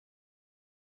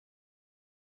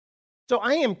So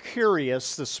I am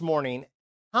curious this morning,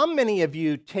 how many of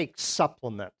you take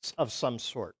supplements of some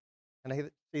sort? Can I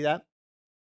see that?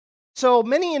 So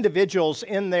many individuals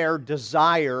in their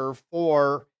desire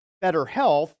for better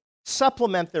health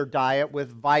supplement their diet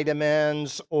with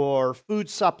vitamins or food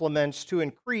supplements to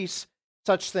increase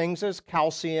such things as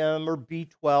calcium or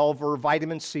B12 or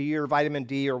vitamin C or vitamin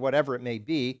D or whatever it may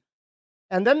be.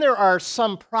 And then there are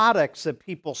some products that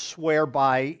people swear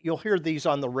by. You'll hear these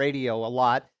on the radio a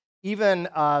lot. Even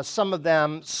some of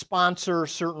them sponsor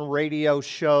certain radio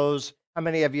shows. How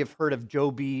many of you have heard of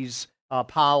Joe B's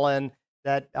pollen?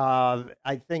 That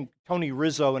I think Tony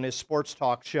Rizzo in his sports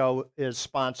talk show is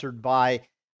sponsored by.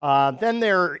 Then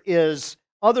there is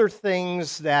other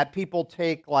things that people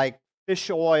take like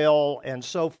fish oil and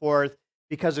so forth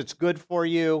because it's good for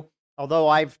you. Although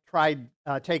I've tried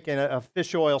taking a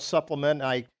fish oil supplement,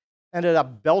 I ended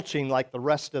up belching like the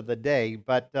rest of the day.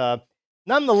 But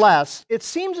nonetheless, it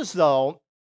seems as though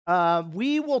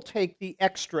we will take the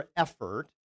extra effort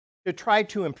to try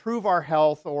to improve our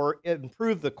health or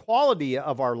improve the quality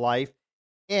of our life.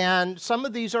 And some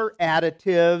of these are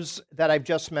additives that I've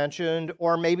just mentioned,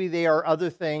 or maybe they are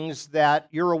other things that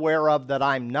you're aware of that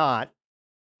I'm not.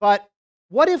 But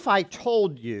what if I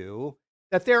told you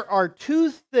that there are two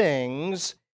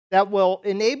things that will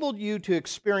enable you to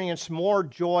experience more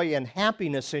joy and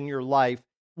happiness in your life?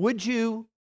 Would you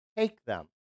take them?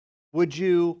 Would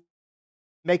you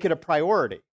make it a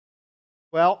priority?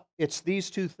 Well, it's these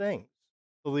two things,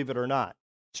 believe it or not.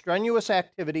 Strenuous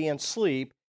activity and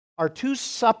sleep are two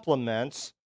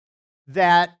supplements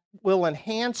that will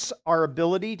enhance our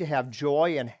ability to have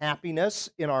joy and happiness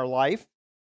in our life.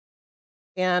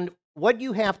 And what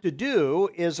you have to do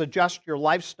is adjust your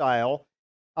lifestyle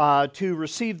to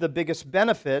receive the biggest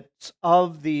benefits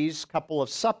of these couple of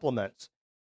supplements.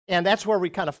 And that's where we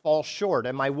kind of fall short.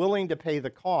 Am I willing to pay the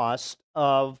cost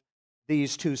of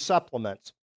these two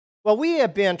supplements? Well, we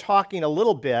have been talking a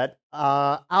little bit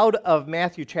out of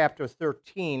Matthew chapter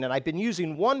 13, and I've been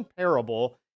using one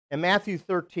parable in Matthew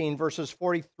 13, verses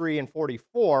 43 and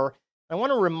 44. I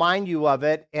want to remind you of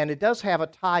it, and it does have a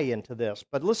tie into this.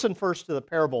 But listen first to the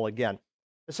parable again.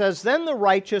 It says, "Then the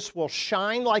righteous will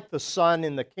shine like the sun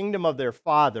in the kingdom of their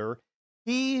Father.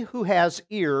 He who has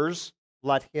ears,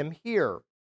 let him hear.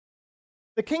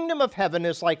 The kingdom of heaven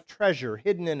is like treasure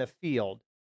hidden in a field.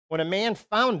 When a man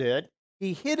found it,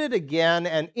 he hid it again,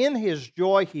 and in his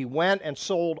joy he went and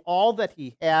sold all that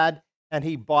he had, and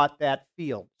he bought that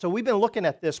field." So we've been looking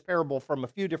at this parable from a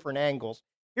few different angles.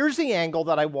 Here's the angle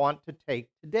that I want to take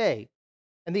today.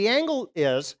 And the angle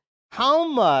is, how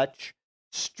much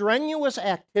strenuous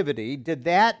activity did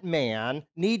that man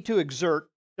need to exert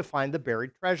to find the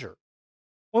buried treasure?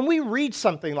 When we read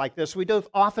something like this, we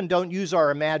often don't use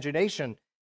our imagination.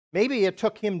 Maybe it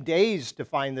took him days to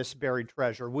find this buried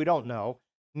treasure. We don't know.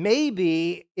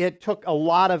 Maybe it took a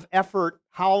lot of effort.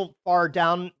 How far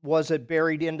down was it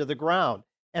buried into the ground?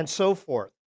 And so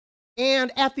forth.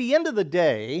 And at the end of the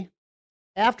day,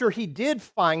 after he did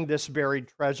find this buried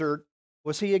treasure,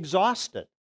 was he exhausted?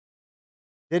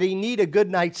 Did he need a good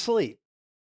night's sleep?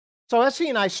 So Essie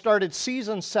and I started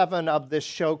season 7 of this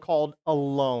show called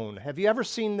Alone. Have you ever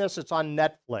seen this? It's on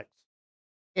Netflix.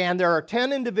 And there are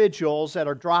 10 individuals that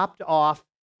are dropped off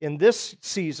in this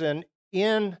season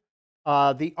in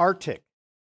the Arctic.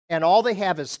 And all they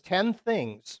have is 10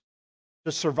 things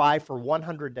to survive for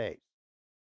 100 days.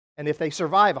 And if they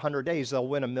survive 100 days, they'll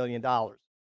win $1 million.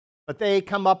 But they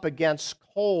come up against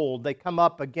cold, they come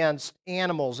up against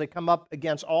animals, they come up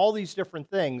against all these different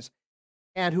things.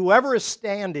 And whoever is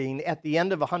standing at the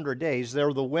end of 100 days,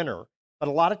 they're the winner. But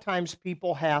a lot of times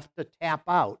people have to tap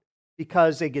out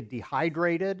because they get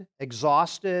dehydrated,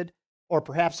 exhausted, or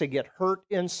perhaps they get hurt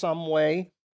in some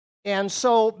way. And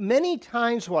so many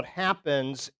times what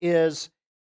happens is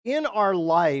in our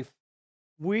life,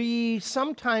 we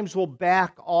sometimes will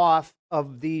back off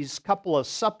of these couple of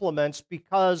supplements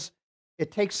because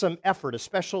it takes some effort,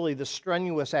 especially the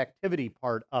strenuous activity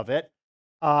part of it.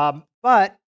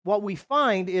 But what we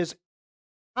find is,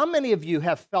 how many of you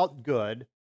have felt good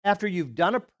after you've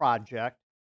done a project,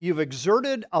 you've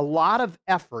exerted a lot of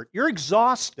effort, you're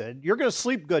exhausted, you're going to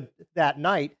sleep good that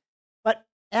night, but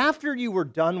after you were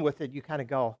done with it, you kind of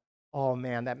go, oh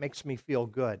man, that makes me feel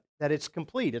good, that it's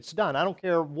complete, it's done. I don't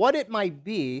care what it might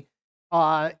be.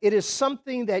 It is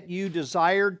something that you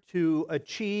desired to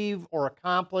achieve or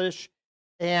accomplish,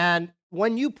 and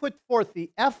when you put forth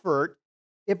the effort,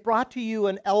 it brought to you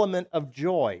an element of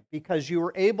joy because you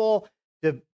were able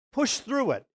to push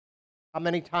through it. How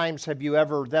many times have you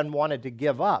ever then wanted to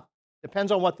give up?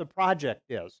 Depends on what the project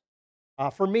is.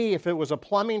 For me, if it was a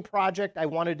plumbing project, I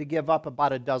wanted to give up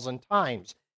about a dozen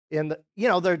times. There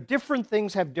are different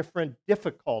things have different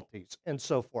difficulties and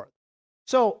so forth.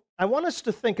 So I want us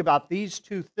to think about these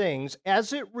two things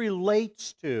as it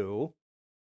relates to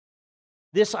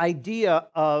this idea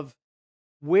of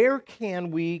where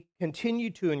can we continue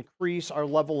to increase our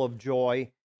level of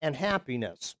joy and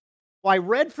happiness. Well, I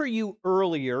read for you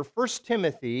earlier 1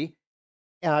 Timothy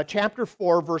chapter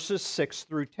 4, verses 6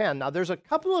 through 10. Now, there's a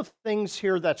couple of things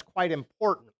here that's quite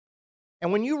important.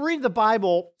 And when you read the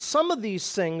Bible, some of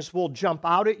these things will jump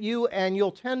out at you, and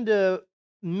you'll tend to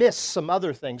miss some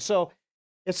other things. So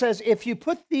it says, if you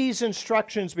put these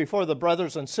instructions before the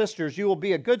brothers and sisters, you will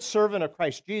be a good servant of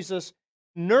Christ Jesus,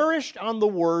 nourished on the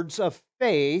words of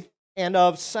faith and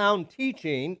of sound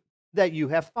teaching that you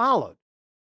have followed.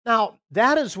 Now,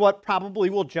 that is what probably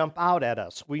will jump out at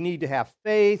us. We need to have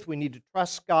faith. We need to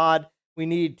trust God. We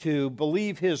need to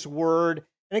believe His word.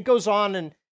 And it goes on,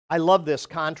 and I love this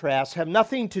contrast, have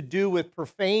nothing to do with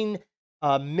profane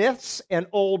myths and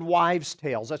old wives'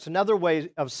 tales. That's another way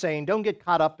of saying don't get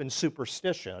caught up in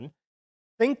superstition.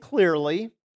 Think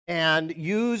clearly and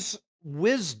use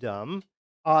wisdom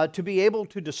to be able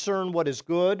to discern what is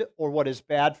good or what is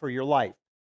bad for your life.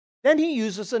 Then he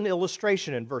uses an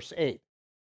illustration in verse 8.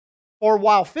 For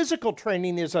while physical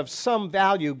training is of some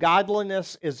value,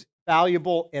 godliness is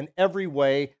valuable in every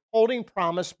way, holding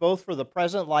promise both for the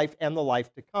present life and the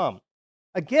life to come.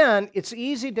 Again, it's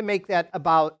easy to make that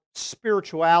about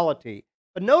spirituality.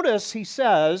 But notice he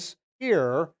says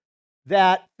here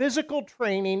that physical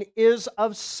training is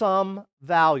of some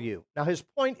value. Now, his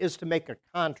point is to make a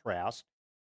contrast,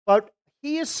 but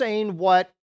he is saying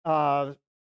what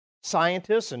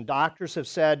scientists and doctors have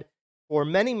said for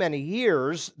many, many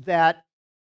years, that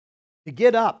to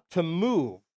get up, to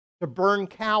move, to burn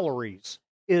calories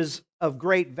is of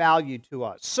great value to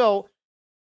us. So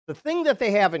the thing that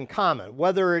they have in common,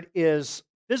 whether it is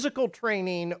physical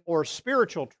training or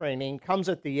spiritual training, comes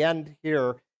at the end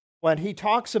here when he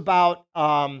talks about,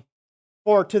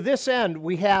 for to this end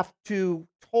we have to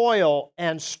toil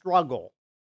and struggle.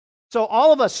 So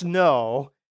all of us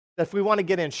know that if we want to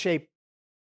get in shape,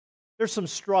 there's some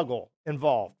struggle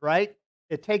involved, right?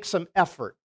 It takes some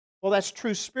effort. Well, that's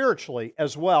true spiritually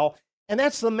as well. And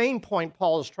that's the main point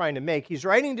Paul is trying to make. He's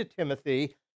writing to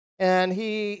Timothy, and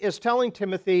he is telling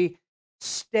Timothy,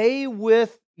 stay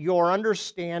with your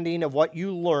understanding of what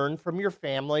you learned from your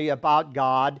family about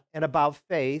God and about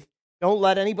faith. Don't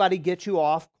let anybody get you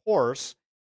off course.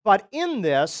 But in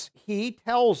this, he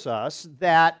tells us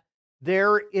that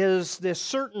there is this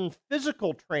certain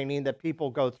physical training that people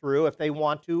go through if they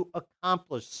want to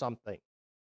accomplish something.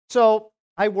 So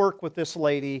I work with this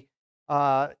lady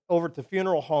over at the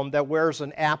funeral home that wears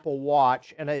an Apple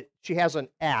Watch, and she has an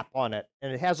app on it,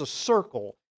 and it has a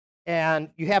circle, and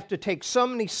you have to take so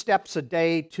many steps a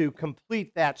day to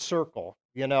complete that circle,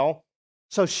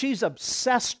 So she's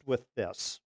obsessed with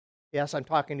this. Yes, I'm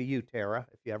talking to you, Tara,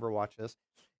 if you ever watch this.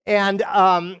 And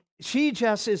she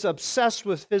just is obsessed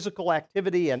with physical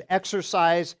activity and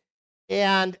exercise,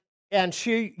 and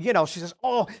she says,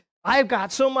 oh, I've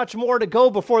got so much more to go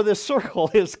before this circle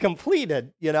is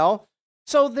completed,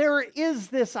 So there is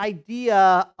this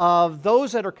idea of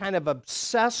those that are kind of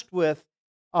obsessed with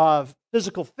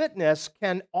physical fitness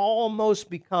can almost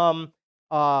become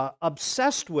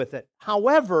obsessed with it.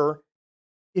 However,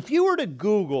 if you were to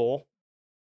Google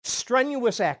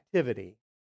strenuous activity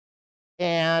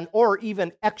or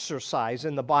even exercise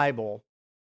in the Bible,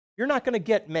 you're not going to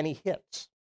get many hits.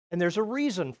 And there's a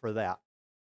reason for that.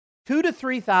 2,000 to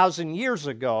 3,000 years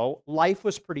ago, life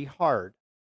was pretty hard.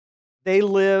 They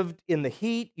lived in the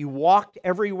heat. You walked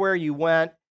everywhere you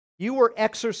went. You were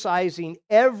exercising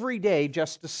every day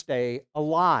just to stay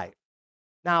alive.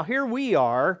 Now, here we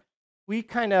are. We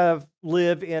kind of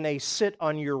live in a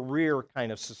sit-on-your-rear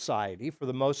kind of society for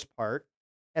the most part.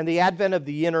 And the advent of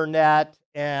the internet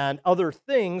and other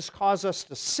things cause us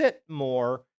to sit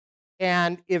more.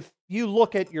 And if you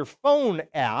look at your phone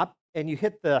app and you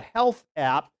hit the health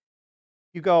app,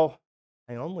 you go,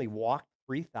 I only walked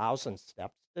 3,000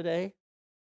 steps today.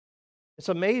 It's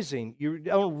amazing. You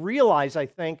don't realize, I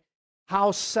think,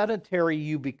 how sedentary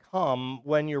you become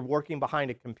when you're working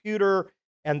behind a computer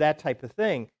and that type of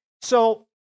thing. So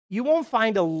you won't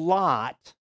find a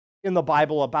lot in the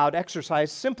Bible about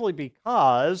exercise simply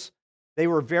because they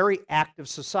were a very active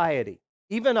society.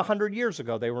 Even 100 years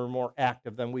ago, they were more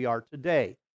active than we are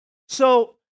today.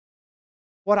 So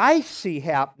what I see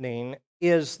happening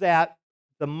is that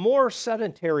the more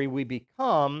sedentary we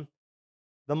become,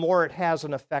 the more it has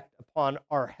an effect upon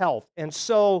our health. And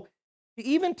so to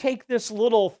even take this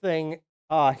little thing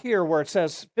here where it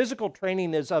says physical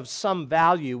training is of some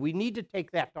value, we need to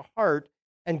take that to heart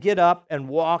and get up and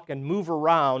walk and move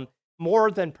around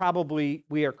more than probably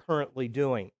we are currently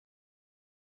doing.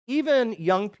 Even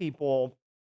young people,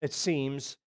 it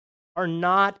seems, are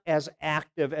not as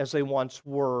active as they once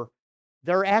were.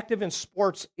 They're active in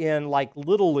sports in like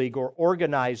Little League or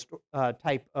organized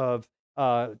type of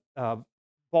ball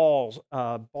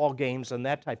games and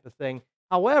that type of thing.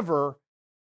 However,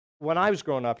 when I was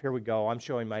growing up, here we go, I'm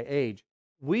showing my age,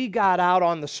 we got out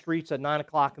on the streets at 9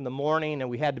 o'clock in the morning and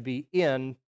we had to be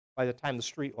in by the time the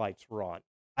street lights were on.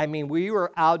 I mean, we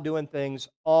were out doing things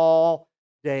all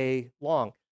day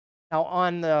long. Now,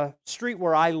 on the street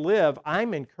where I live,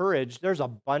 I'm encouraged, there's a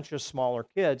bunch of smaller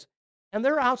kids, and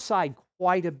they're outside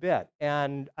quite a bit.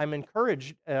 And I'm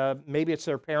encouraged, maybe it's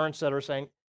their parents that are saying,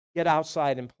 get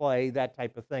outside and play, that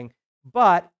type of thing.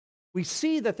 But we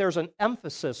see that there's an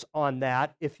emphasis on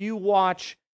that. If you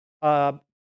watch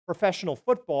professional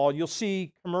football, you'll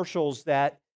see commercials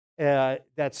that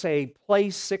say play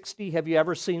 60. Have you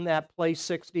ever seen that, play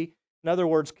 60? In other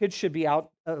words, kids should be out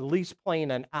at least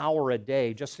playing an hour a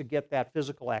day just to get that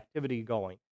physical activity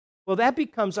going. Well, that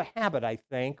becomes a habit, I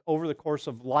think, over the course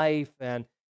of life, and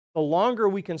the longer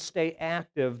we can stay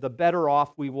active, the better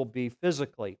off we will be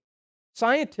physically.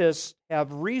 Scientists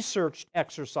have researched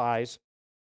exercise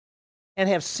and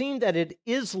have seen that it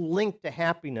is linked to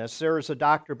happiness. There is a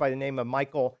doctor by the name of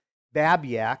Michael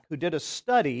Babiak who did a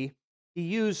study. He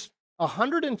used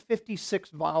 156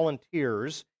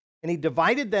 volunteers, and he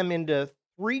divided them into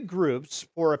 3 groups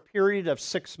for a period of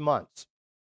 6 months.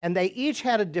 And they each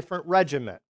had a different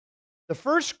regimen. The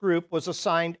first group was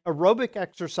assigned aerobic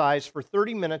exercise for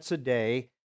 30 minutes a day,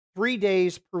 3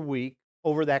 days per week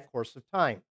over that course of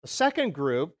time. The second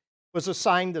group was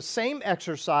assigned the same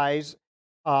exercise,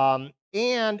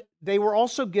 and they were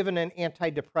also given an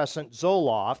antidepressant,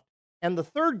 Zoloft. And the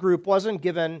third group wasn't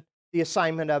given the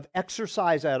assignment of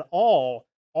exercise at all.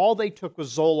 All they took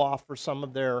was Zoloft for some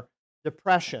of their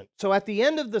depression. So at the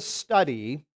end of the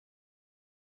study,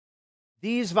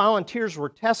 these volunteers were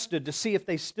tested to see if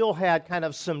they still had kind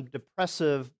of some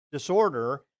depressive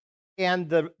disorder, and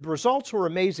the results were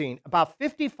amazing. About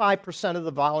 55% of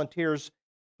the volunteers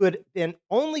who had been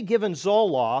only given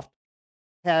Zoloft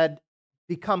had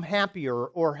become happier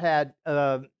or had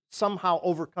somehow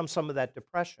overcome some of that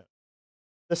depression.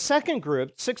 The second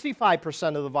group,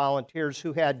 65% of the volunteers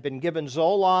who had been given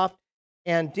Zoloft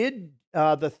and did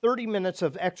the 30 minutes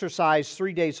of exercise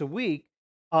 3 days a week,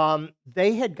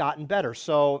 they had gotten better.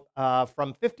 So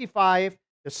from 55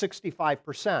 to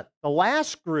 65%. The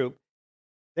last group,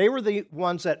 they were the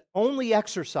ones that only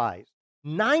exercised.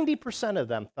 90% of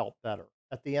them felt better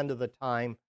at the end of the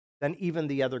time than even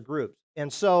the other groups.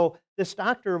 And so this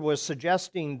doctor was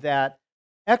suggesting that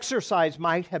exercise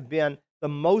might have been the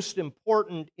most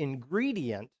important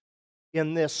ingredient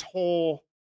in this whole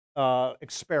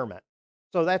experiment.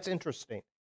 So that's interesting.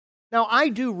 Now, I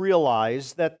do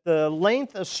realize that the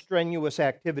length of strenuous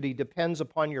activity depends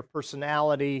upon your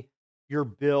personality, your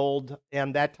build,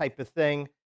 and that type of thing.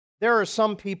 There are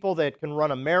some people that can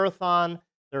run a marathon.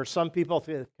 There are some people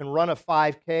that can run a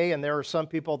 5K, and there are some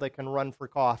people that can run for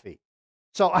coffee.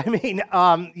 So, I mean,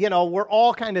 we're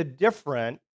all kind of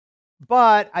different.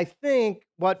 But I think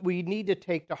what we need to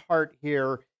take to heart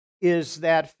here is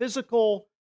that physical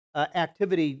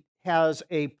activity has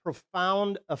a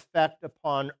profound effect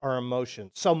upon our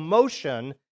emotions. So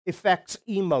motion affects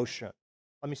emotion.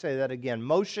 Let me say that again.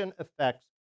 Motion affects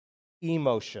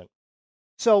emotion.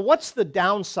 So what's the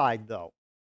downside, though,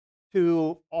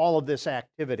 to all of this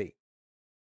activity?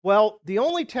 Well, the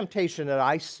only temptation that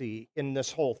I see in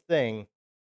this whole thing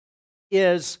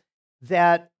is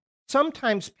that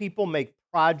sometimes people make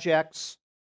projects,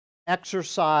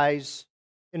 exercise,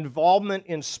 involvement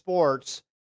in sports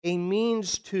a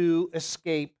means to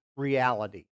escape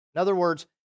reality. In other words,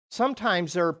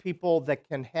 sometimes there are people that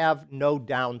can have no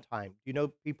downtime. Do you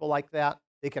know people like that?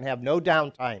 They can have no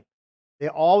downtime. They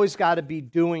always got to be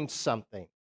doing something.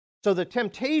 So the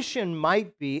temptation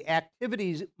might be,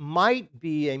 activities might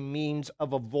be a means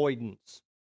of avoidance,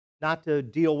 not to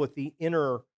deal with the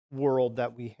inner world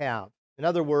that we have. In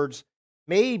other words,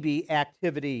 maybe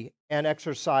activity and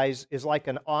exercise is like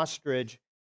an ostrich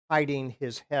hiding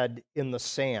his head in the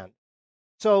sand.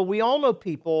 So we all know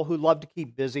people who love to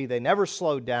keep busy. They never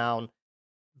slow down,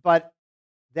 but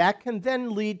that can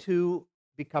then lead to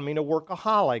becoming a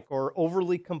workaholic or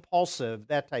overly compulsive,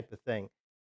 that type of thing.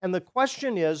 And the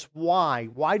question is, why?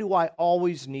 Why do I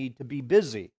always need to be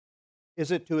busy?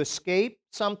 Is it to escape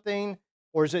something,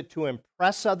 or is it to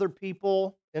impress other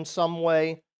people in some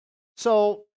way?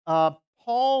 So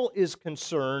Paul is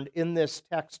concerned in this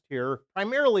text here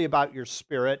primarily about your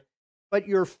spirit, but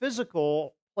your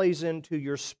physical plays into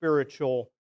your spiritual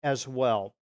as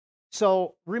well.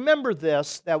 So remember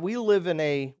this, that we live in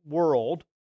a world,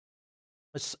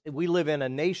 we live in a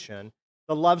nation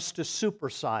that loves to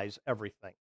supersize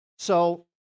everything. So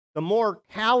the more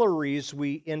calories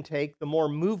we intake, the more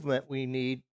movement we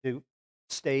need to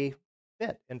stay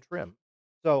fit and trim.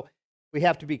 So we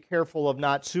have to be careful of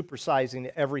not supersizing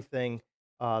everything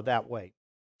that way.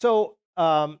 So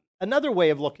another way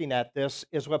of looking at this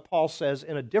is what Paul says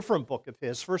in a different book of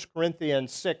his, 1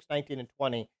 Corinthians 6:19 and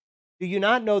 20. Do you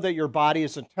not know that your body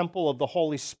is a temple of the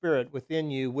Holy Spirit within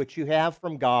you, which you have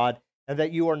from God, and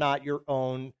that you are not your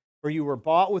own, for you were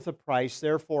bought with a price,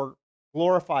 therefore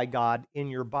glorify God in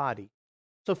your body.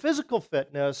 So physical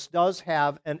fitness does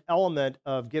have an element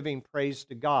of giving praise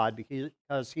to God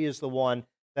because he is the one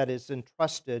that has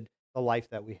entrusted the life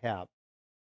that we have.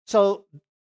 So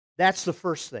that's the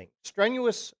first thing,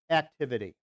 strenuous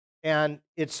activity and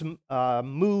its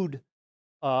mood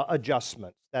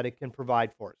adjustments that it can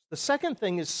provide for us. The second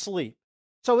thing is sleep.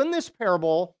 So in this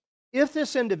parable, if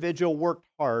this individual worked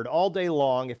hard all day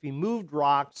long, if he moved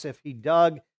rocks, if he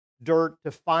dug dirt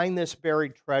to find this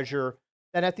buried treasure,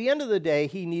 then at the end of the day,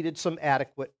 he needed some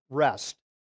adequate rest.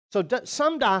 So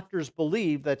some doctors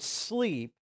believe that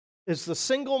sleep is the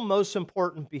single most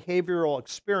important behavioral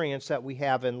experience that we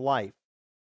have in life.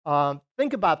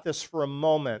 Think about this for a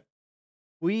moment.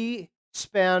 We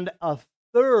spend a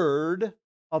third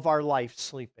of our life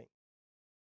sleeping.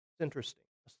 It's interesting.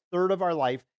 A third of our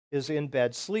life is in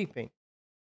bed sleeping.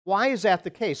 Why is that the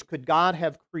case? Could God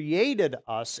have created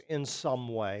us in some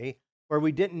way where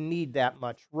we didn't need that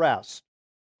much rest?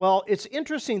 Well, it's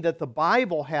interesting that the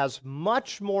Bible has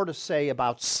much more to say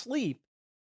about sleep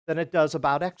than it does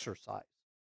about exercise.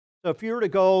 So if you were to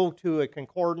go to a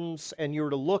concordance and you were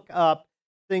to look up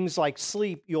things like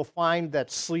sleep, you'll find that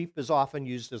sleep is often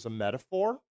used as a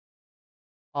metaphor.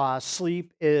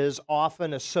 Sleep is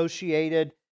often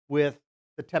associated with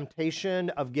the temptation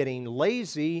of getting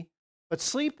lazy, but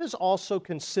sleep is also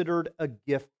considered a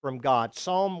gift from God.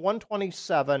 Psalm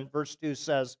 127, verse 2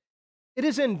 says, "It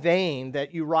is in vain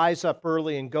that you rise up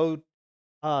early and go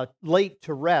late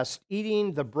to rest,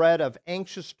 eating the bread of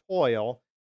anxious toil,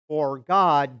 for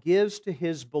God gives to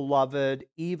his beloved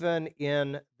even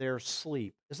in their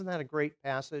sleep." Isn't that a great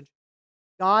passage?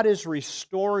 God is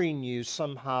restoring you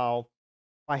somehow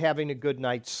by having a good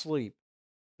night's sleep.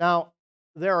 Now,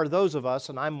 there are those of us,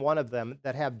 and I'm one of them,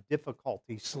 that have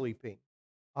difficulty sleeping.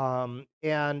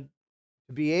 And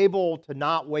to be able to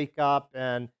not wake up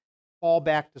and fall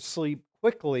back to sleep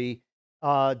quickly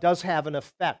does have an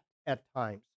effect at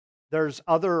times. There's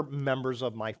other members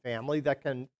of my family that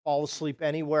can fall asleep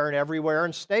anywhere and everywhere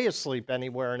and stay asleep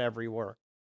anywhere and everywhere.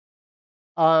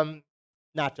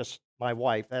 Not just my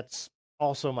wife, that's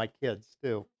also my kids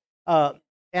too.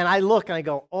 And I look and I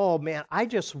go, oh man, I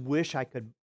just wish I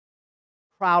could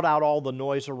crowd out all the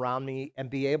noise around me and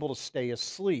be able to stay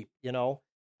asleep.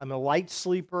 I'm a light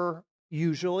sleeper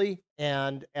usually,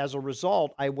 and as a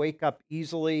result, I wake up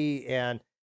easily. And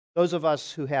those of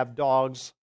us who have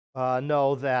dogs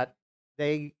know that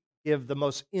they give the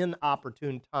most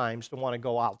inopportune times to want to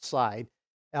go outside.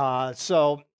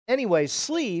 So, anyway,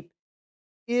 sleep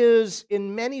is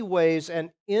in many ways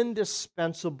an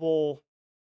indispensable,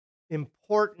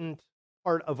 important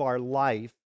part of our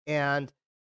life. And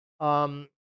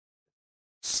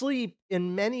sleep,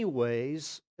 in many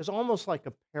ways, is almost like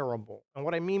a parable. And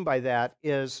what I mean by that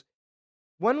is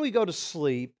when we go to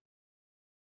sleep,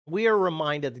 we are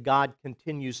reminded that God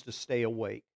continues to stay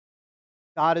awake.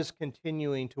 God is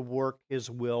continuing to work his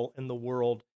will in the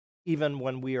world, even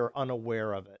when we are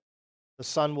unaware of it. The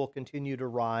sun will continue to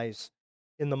rise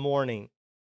in the morning.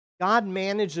 God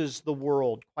manages the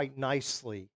world quite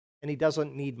nicely, and he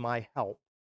doesn't need my help.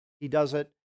 He does it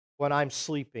when I'm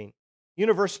sleeping.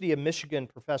 University of Michigan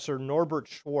professor Norbert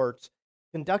Schwartz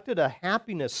conducted a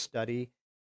happiness study,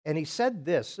 and he said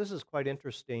this is quite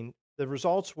interesting. The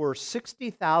results were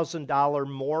 $60,000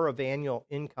 more of annual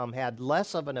income had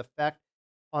less of an effect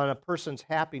on a person's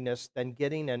happiness than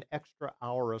getting an extra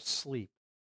hour of sleep.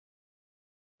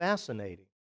 Fascinating.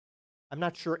 I'm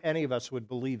not sure any of us would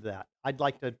believe that. I'd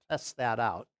like to test that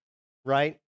out,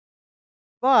 right?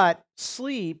 But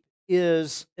sleep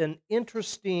is an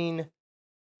interesting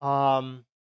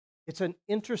it's an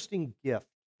interesting gift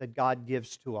that God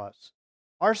gives to us.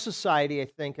 Our society, I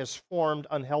think, has formed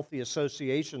unhealthy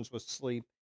associations with sleep.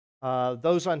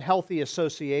 Those unhealthy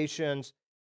associations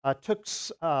took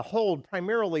hold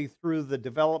primarily through the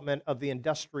development of the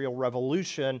Industrial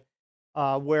Revolution,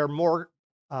 where more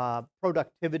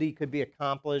productivity could be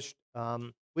accomplished.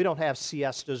 We don't have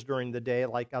siestas during the day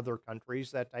like other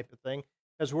countries, that type of thing,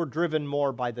 because we're driven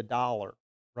more by the dollar,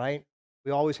 right?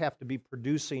 We always have to be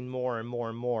producing more and more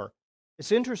and more.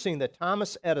 It's interesting that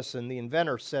Thomas Edison, the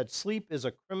inventor, said sleep is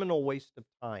a criminal waste of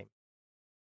time.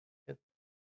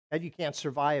 That you can't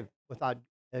survive without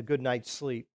a good night's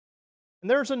sleep. And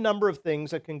there's a number of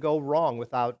things that can go wrong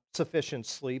without sufficient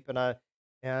sleep.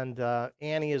 And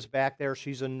Annie is back there.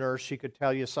 She's a nurse. She could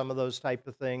tell you some of those type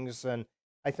of things. And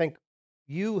I think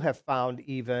you have found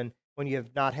even when you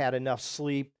have not had enough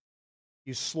sleep,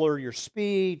 you slur your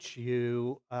speech,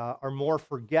 you are more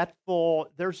forgetful.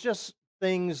 There's just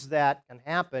things that can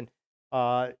happen.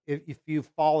 If you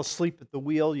fall asleep at the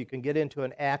wheel, you can get into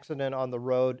an accident on the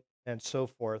road and so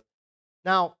forth.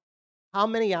 Now, how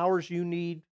many hours you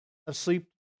need of sleep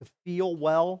to feel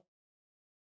well,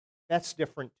 that's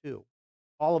different too.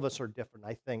 All of us are different,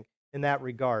 I think, in that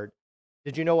regard.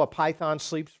 Did you know a python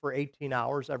sleeps for 18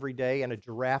 hours every day and a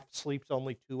giraffe sleeps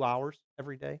only 2 hours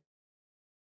every day?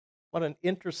 What an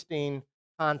interesting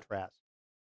contrast.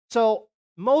 So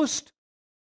most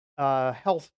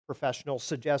health professionals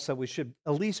suggest that we should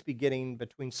at least be getting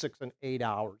between 6 and 8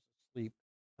 hours of sleep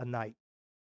a night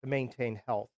to maintain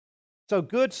health. So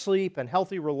good sleep and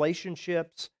healthy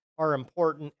relationships are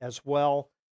important as well.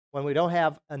 When we don't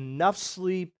have enough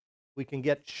sleep, we can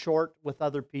get short with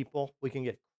other people. We can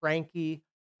get cranky.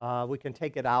 We can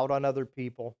take it out on other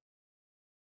people.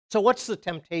 So what's the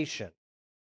temptation?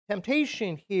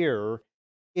 Temptation here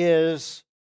is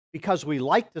because we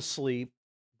like to sleep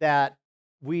that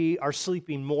we are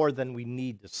sleeping more than we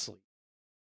need to sleep,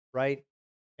 right?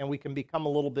 And we can become a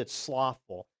little bit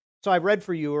slothful. So I read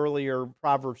for you earlier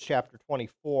Proverbs chapter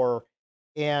 24,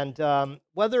 and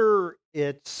whether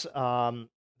it's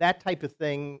that type of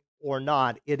thing or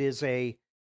not, it is a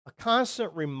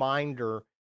constant reminder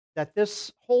that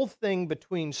this whole thing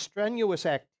between strenuous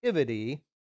activity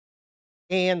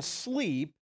and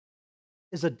sleep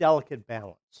is a delicate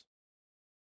balance.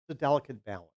 It's a delicate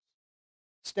balance.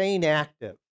 Staying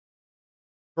active,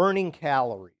 burning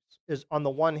calories is on the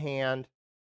one hand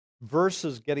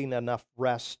versus getting enough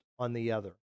rest on the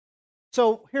other.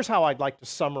 So here's how I'd like to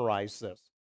summarize this.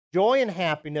 Joy and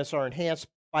happiness are enhanced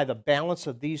by the balance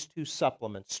of these two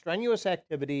supplements, strenuous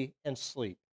activity and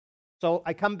sleep. So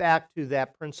I come back to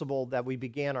that principle that we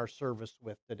began our service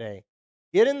with today.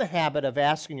 Get in the habit of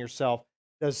asking yourself,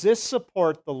 does this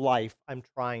support the life I'm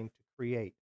trying to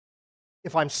create?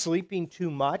 If I'm sleeping too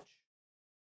much,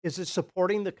 is it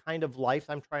supporting the kind of life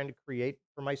I'm trying to create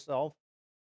for myself?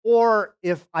 Or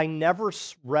if I never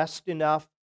rest enough,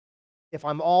 if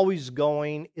I'm always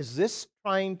going, is this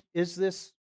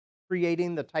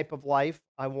creating the type of life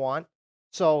I want?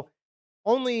 So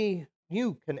only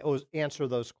you can answer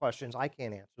those questions. I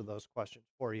can't answer those questions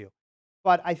for you.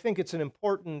 But I think it's an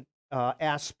important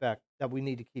aspect that we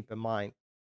need to keep in mind.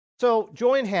 So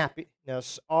joy and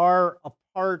happiness are a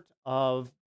part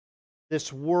of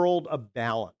this world of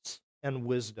balance and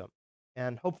wisdom.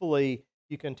 And hopefully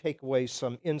you can take away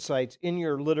some insights in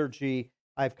your liturgy.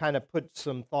 I've kind of put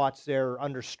some thoughts there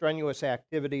under strenuous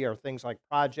activity are things like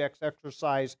projects,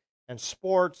 exercise, and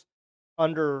sports.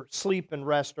 Under sleep and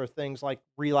rest are things like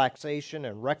relaxation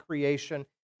and recreation.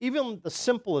 Even the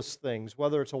simplest things,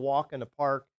 whether it's a walk in the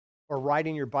park or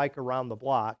riding your bike around the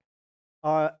block,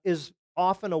 is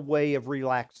often a way of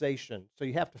relaxation. So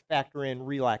you have to factor in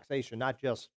relaxation, not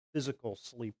just physical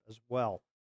sleep as well,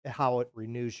 how it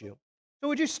renews you. So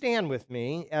would you stand with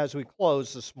me as we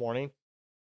close this morning?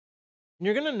 And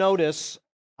you're going to notice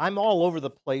I'm all over the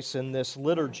place in this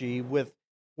liturgy with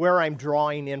where I'm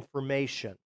drawing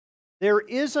information. There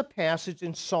is a passage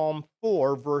in Psalm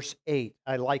 4, verse 8.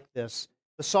 I like this.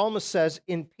 The psalmist says,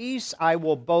 "In peace I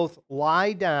will both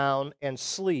lie down and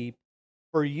sleep,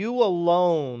 for you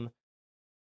alone,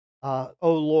 O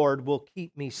Lord, will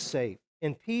keep me safe.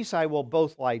 In peace I will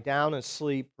both lie down and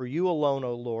sleep, for you alone,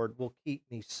 O Lord, will keep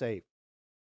me safe."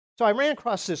 So I ran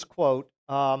across this quote.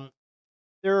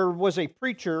 There was a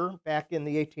preacher back in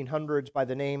the 1800s by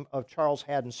the name of Charles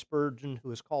Haddon Spurgeon,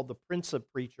 who is called the Prince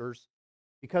of Preachers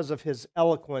because of his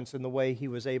eloquence and the way he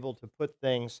was able to put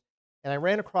things. And I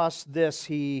ran across this.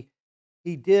 He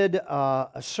did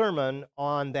a sermon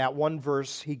on that one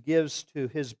verse he gives to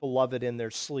his beloved in their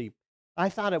sleep. I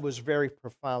thought it was very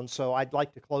profound, so I'd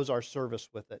like to close our service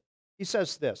with it. He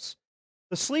says this,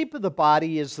 "The sleep of the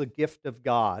body is the gift of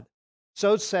God.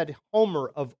 So said Homer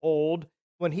of old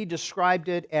when he described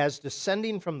it as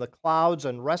descending from the clouds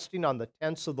and resting on the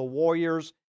tents of the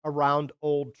warriors around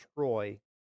old Troy.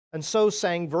 And so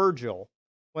sang Virgil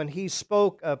when he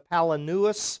spoke of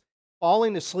Palinurus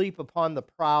falling asleep upon the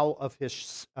prow of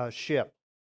his ship.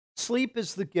 Sleep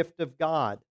is the gift of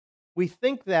God. We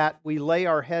think that we lay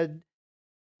our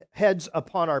heads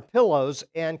upon our pillows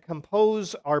and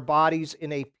compose our bodies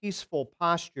in a peaceful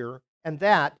posture, and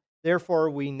that Therefore,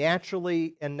 we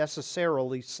naturally and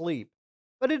necessarily sleep.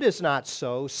 But it is not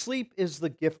so. Sleep is the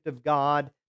gift of God,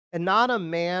 and not a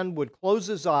man would close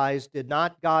his eyes did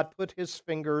not God put his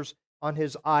fingers on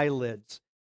his eyelids.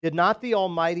 Did not the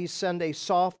Almighty send a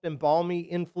soft and balmy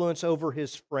influence over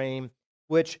his frame,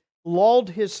 which lulled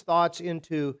his thoughts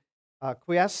into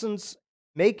quiescence,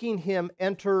 making him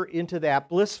enter into that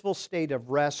blissful state of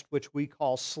rest which we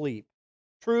call sleep?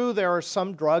 True, there are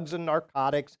some drugs and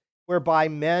narcotics whereby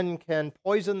men can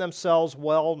poison themselves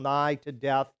well nigh to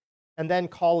death and then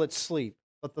call it sleep.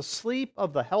 But the sleep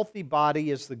of the healthy body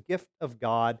is the gift of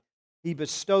God. He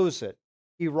bestows it.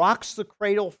 He rocks the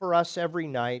cradle for us every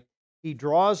night. He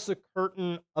draws the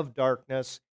curtain of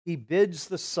darkness. He bids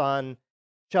the sun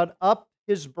shut up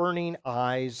his burning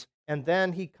eyes. And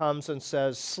then he comes and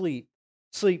says, "Sleep,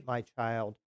 sleep, my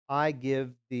child. I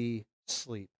give thee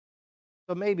sleep."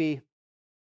 So maybe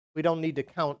we don't need to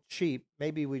count sheep.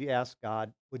 Maybe we ask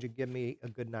God, would you give me a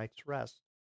good night's rest?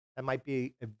 That might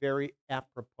be a very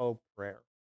apropos prayer.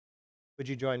 Would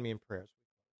you join me in prayers?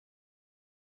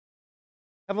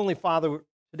 Heavenly Father,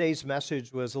 today's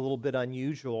message was a little bit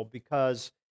unusual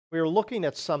because we are looking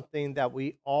at something that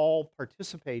we all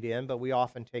participate in, but we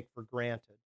often take for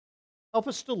granted. Help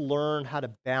us to learn how to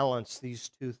balance these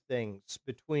two things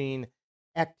between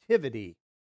activity,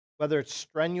 whether it's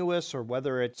strenuous or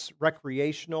whether it's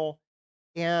recreational,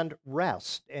 and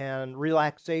rest and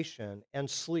relaxation and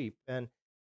sleep. And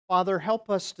Father, help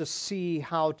us to see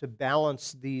how to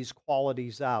balance these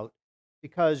qualities out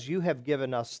because you have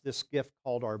given us this gift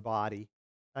called our body.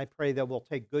 I pray that we'll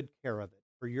take good care of it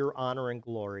for your honor and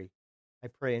glory. I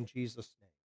pray in Jesus'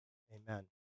 name. Amen.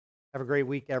 Have a great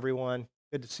week, everyone.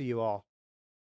 Good to see you all.